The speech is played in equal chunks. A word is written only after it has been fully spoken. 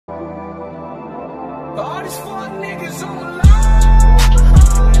All these fuck niggas on my line.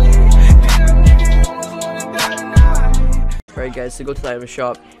 Damn nigga, almost wanna die tonight. Alright guys, so go to the item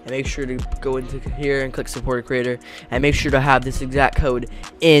shop and make sure to go into here and click support a creator, and make sure to have this exact code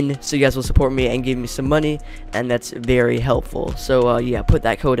in so you guys will support me and give me some money, and that's very helpful. So yeah, put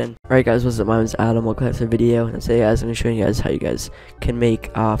that code in. Alright guys, what's up? My name is Adam. Welcome to the video, and today guys I'm going to show you guys how you guys can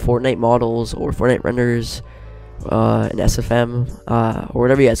make Fortnite models or Fortnite renders, an SFM, or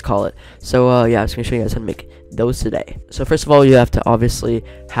whatever you guys call it. So yeah, I'm just going to show you guys how to make those today. So first of all, you have to obviously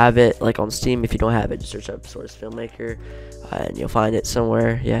have it like on Steam. If you don't have it, just search up source Filmmaker, and you'll find it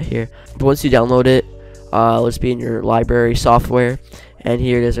somewhere. Yeah, here. But once you download it, let's be in your library software, and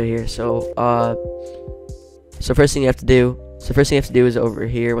here it is right here. So first thing you have to do is over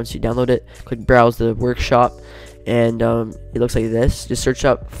here. Once you download it, click browse the workshop, and it looks like this. Just search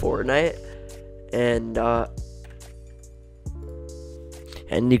up Fortnite,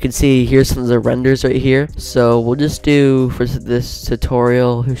 and you can see here's some of the renders right here. So we'll just do, for this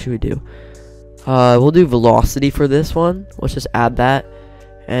tutorial, who should we do? We'll do velocity for this one. Let's just add that.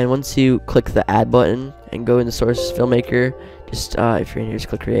 And once you click the add button and go into source Filmmaker, just if you're in here, just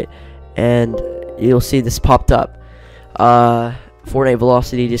click create, and you'll see this popped up. Fortnite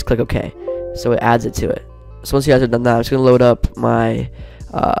velocity, just click OK. So it adds it to it. So once you guys are done that, I'm just gonna load up my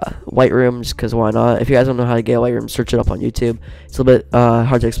white room, just because why not? If you guys don't know how to get a white room, search it up on YouTube. It's a little bit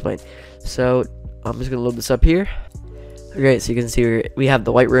hard to explain. So I'm just gonna load this up here. Okay, so you can see we have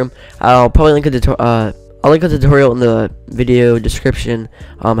the white room. I'll probably link a tutorial in the video description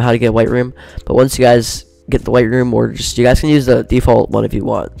how to get a white room. But once you guys get the white room, or just you guys can use the default one if you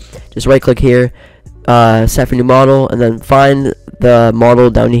want. Just right click here, set for new model, and then find the model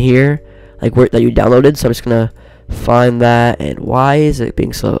down here, like that you downloaded. So I'm just gonna find that, and why is it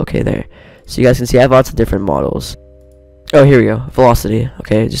being slow? Okay, there. So you guys can see I have lots of different models. Oh, here we go, velocity.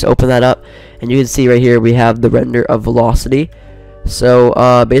 Okay, just open that up, and you can see right here we have the render of velocity. So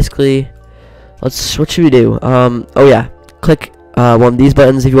basically, what should we do? Oh yeah, click one of these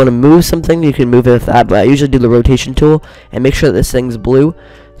buttons. If you want to move something, you can move it with that, but I usually do the rotation tool, and make sure that this thing's blue.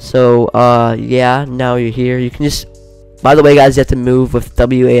 So yeah, now you're here. You can just, by the way guys, you have to move with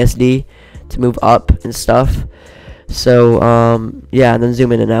WASD to move up and stuff. So yeah, and then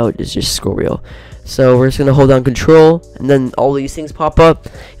zoom in and out is just scroll wheel. So we're just gonna hold down control, and then all these things pop up.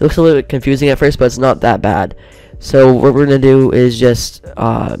 It looks a little bit confusing at first, but it's not that bad. So what we're gonna do is just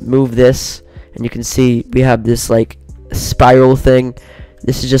move this, and you can see we have this like spiral thing.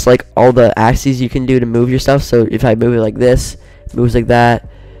 This is just like all the axes you can do to move your stuff. So if I move it like this, it moves like that,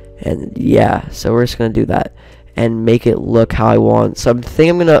 and yeah. So we're just gonna do that and make it look how I want. So I think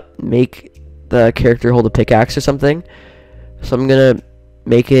I'm gonna make the character hold a pickaxe or something. So I'm gonna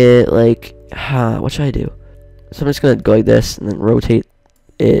make it like, what should I do? So I'm just gonna go like this, and then rotate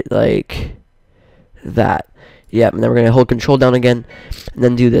it like that. Yep, and then we're gonna hold control down again, and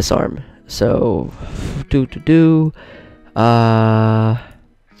then do this arm. So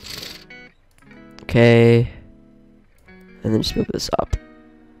okay, and then just move this up.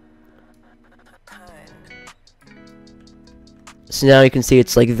 So now you can see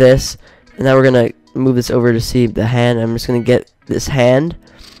it's like this, and now we're gonna move this over to see the hand. I'm just gonna get this hand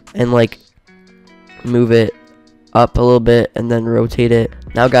and like move it up a little bit, and then rotate it.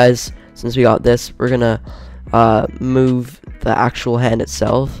 Now guys, since we got this, we're gonna move the actual hand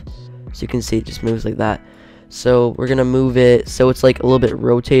itself. So you can see it just moves like that. So we're gonna move it so it's like a little bit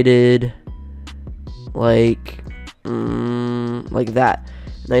rotated, like that.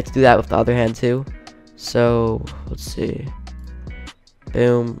 And I have to do that with the other hand too. So let's see,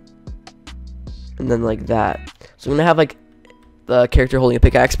 boom, and then like that. So I'm gonna have like the character holding a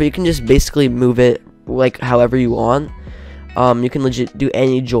pickaxe, but you can just basically move it like however you want. You can legit do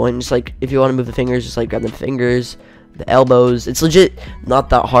any joint. Just like if you want to move the fingers, just like grab the fingers, the elbows. It's legit not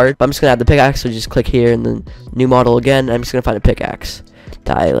that hard. But I'm just gonna add the pickaxe, so just click here and then new model again. I'm just gonna find a pickaxe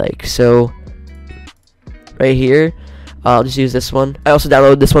that I like. So right here, I'll just use this one. I also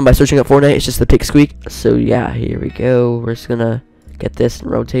downloaded this one by searching up Fortnite. It's just the pick squeak. So yeah, here we go. We're just gonna get this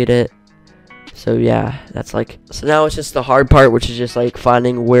and rotate it. So yeah, that's like, so now it's just the hard part, which is just like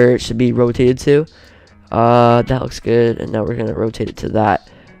finding where it should be rotated to. That looks good, and now we're gonna rotate it to that.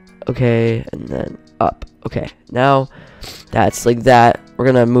 Okay, and then up. Okay, now that's like that. We're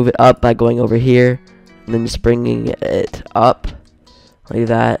gonna move it up by going over here, and then just bringing it up like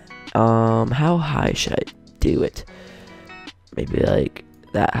that. How high should I do it? Maybe like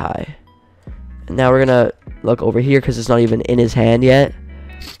that high. And now we're gonna look over here, because it's not even in his hand yet,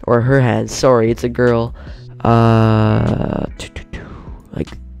 or her hand. Sorry, it's a girl.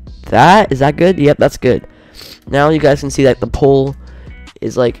 Like that. Is that good? Yep, that's good. Now you guys can see that the pole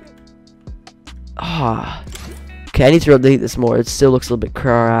is like Okay, I need to rotate this more. It still looks a little bit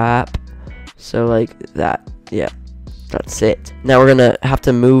crap. So like that. Yeah, that's it. Now we're gonna have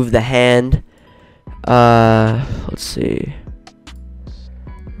to move the hand. Let's see.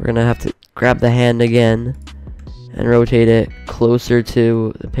 We're gonna have to grab the hand again and rotate it closer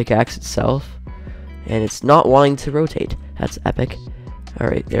to the pickaxe itself. And it's not wanting to rotate. That's epic.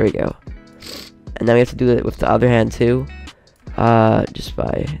 Alright, there we go. And now we have to do it with the other hand too. Just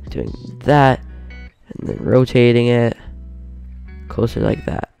by doing that and then rotating it closer like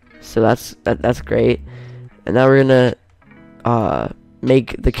that. So that's great. And now we're gonna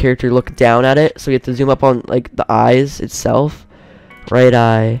make the character look down at it. So we have to zoom up on like the eyes itself. Right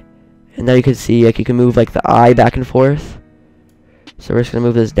eye. And now you can see like you can move like the eye back and forth. So we're just gonna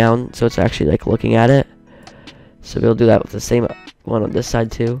move this down so it's actually like looking at it. So we'll do that with the same one on this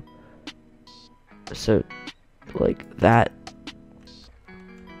side too. So like that.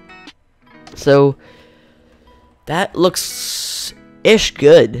 So that looks ish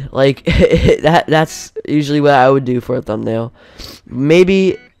good. Like that's usually what I would do for a thumbnail.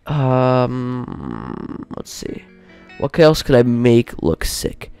 Maybe let's see. What else could I make look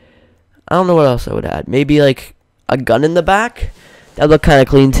sick? I don't know what else I would add. Maybe like a gun in the back. That would look kind of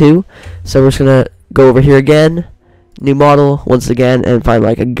clean too. So we're just gonna go over here again, new model once again, and find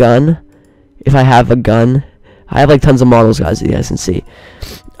like a gun. If I have a gun, I have like tons of models, guys. You guys can see.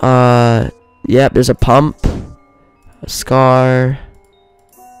 Yep, there's a pump, a scar.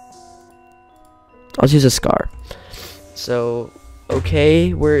 I'll use a scar. So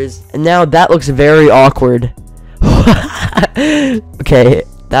okay, where is? And now that looks very awkward. Okay,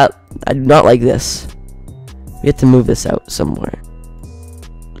 that I do not like this. We have to move this out somewhere.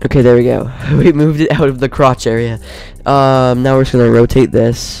 Okay, there we go. We moved it out of the crotch area. Now we're just gonna rotate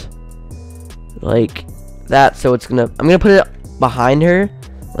this like that. So it's gonna. I'm gonna put it behind her,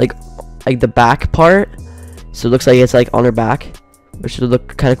 like the back part. So it looks like it's like on her back, which would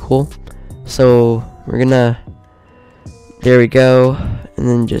look kind of cool. So we're gonna. There we go, and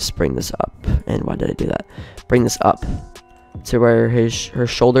then just bring this up. And why did I do that? Bring this up to where her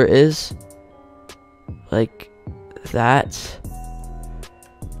shoulder is, like that,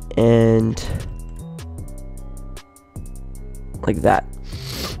 and like that.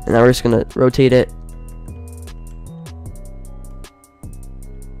 And now we're just gonna rotate it.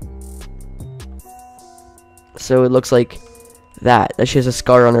 So it looks like that. She has a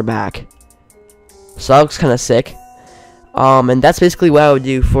scar on her back. So that looks kind of sick. And that's basically what I would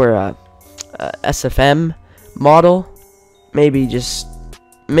do for a SFM model. Maybe since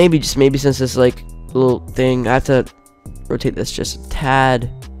this is like a little thing, I have to rotate this just a tad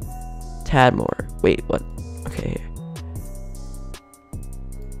more. Wait, what? Okay, here.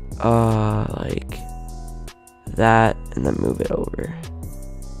 Like that, and then move it over.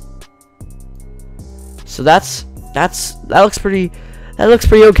 So that looks pretty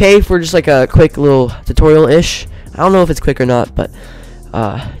okay for just like a quick little tutorial ish. I don't know if it's quick or not, but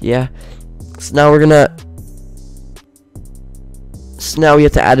yeah. So now we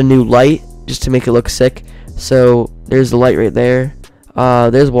have to add a new light just to make it look sick. So there's the light right there.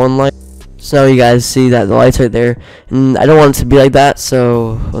 There's one light. So now you guys see that the light's right there, and I don't want it to be like that.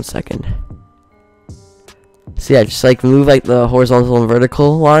 So 1 second. So yeah, just like move like the horizontal and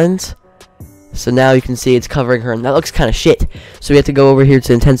vertical lines. So now you can see it's covering her, and that looks kind of shit. So we have to go over here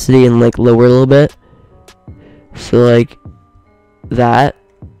to intensity and like lower a little bit. So like that.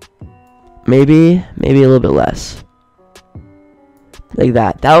 Maybe a little bit less. Like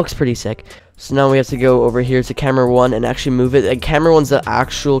that. That looks pretty sick. So now we have to go over here to camera 1 and actually move it. Like camera 1's the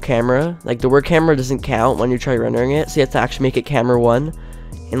actual camera. Like the word camera doesn't count when you try rendering it. So you have to actually make it camera 1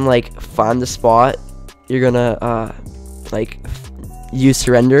 and like find the spot you're gonna like use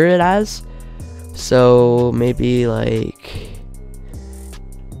to render it as. So maybe like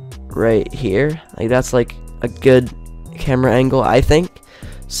right here. Like that's like a good camera angle, I think.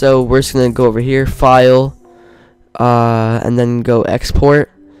 So we're just gonna go over here, file, and then go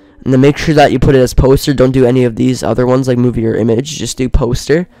export, and then make sure that you put it as poster. Don't do any of these other ones like move your image, just do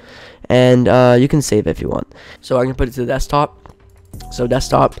poster, and you can save it if you want. So I'm gonna put it to the desktop, so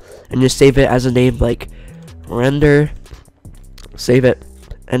desktop, and just save it as a name like render, save it,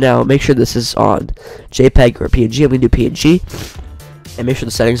 and now make sure this is on JPEG or PNG. I'm gonna do PNG, and make sure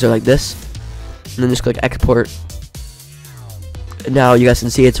the settings are like this, and then just click export. And now you guys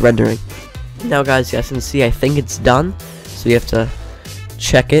can see it's rendering. Now guys, you guys can see I think it's done, so you have to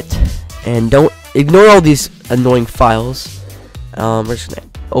check it, and don't ignore all these annoying files. We're just gonna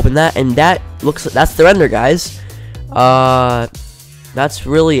open that, and that's the render, guys. That's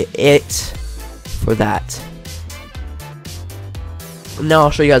really it for that. Now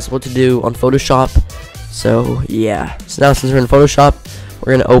I'll show you guys what to do on Photoshop. So yeah, so now since we're in Photoshop,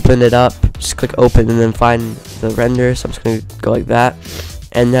 we're gonna open it up. Just click open and then find the render. So I'm just gonna go like that,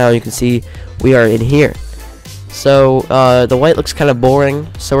 and now you can see we are in here. So the white looks kind of boring,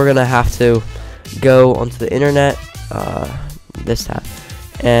 so we're gonna have to go onto the internet, this tab,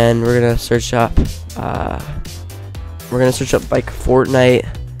 and we're gonna search up like Fortnite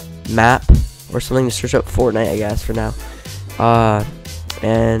map or something. To search up Fortnite, I guess, for now.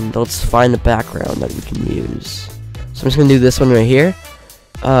 And let's find the background that we can use. So I'm just gonna do this one right here.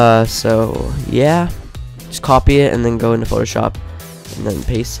 So yeah, just copy it and then go into Photoshop and then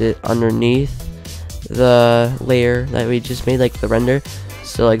paste it underneath the layer that we just made, like the render.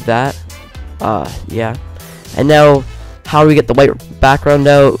 So like that. Yeah. And now, how do we get the white background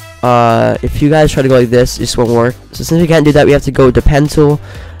out? If you guys try to go like this, it just won't work. So since we can't do that, we have to go to pen tool,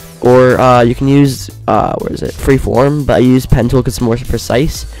 or you can use where is it, freeform, but I use pen tool because it's more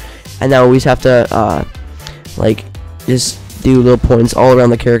precise. And now we just have to like just do little points all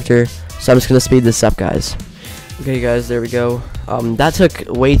around the character. So I'm just gonna speed this up, guys. Okay guys, there we go. That took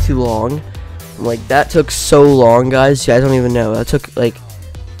way too long. Like, that took so long, guys. You guys don't even know. That took like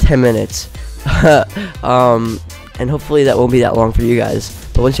 10 minutes. And hopefully that won't be that long for you guys.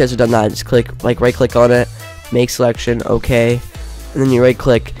 But once you guys are done that, just click, like, right click on it, make selection, okay, and then you right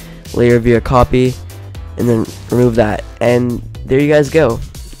click, layer via copy, and then remove that. And there you guys go.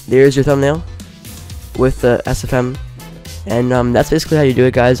 There's your thumbnail with the SFM. And that's basically how you do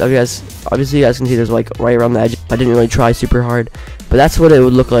it, guys. Obviously you guys can see there's like right around the edge. I didn't really try super hard, but that's what it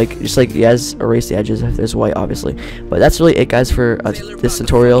would look like. Just like you guys erase the edges if there's white, obviously. But that's really it, guys, for this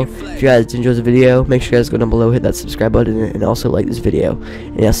tutorial. If you guys enjoyed the video, make sure you guys go down below, hit that subscribe button, and also like this video.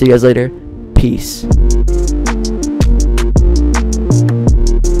 And I'll see you guys later. Peace.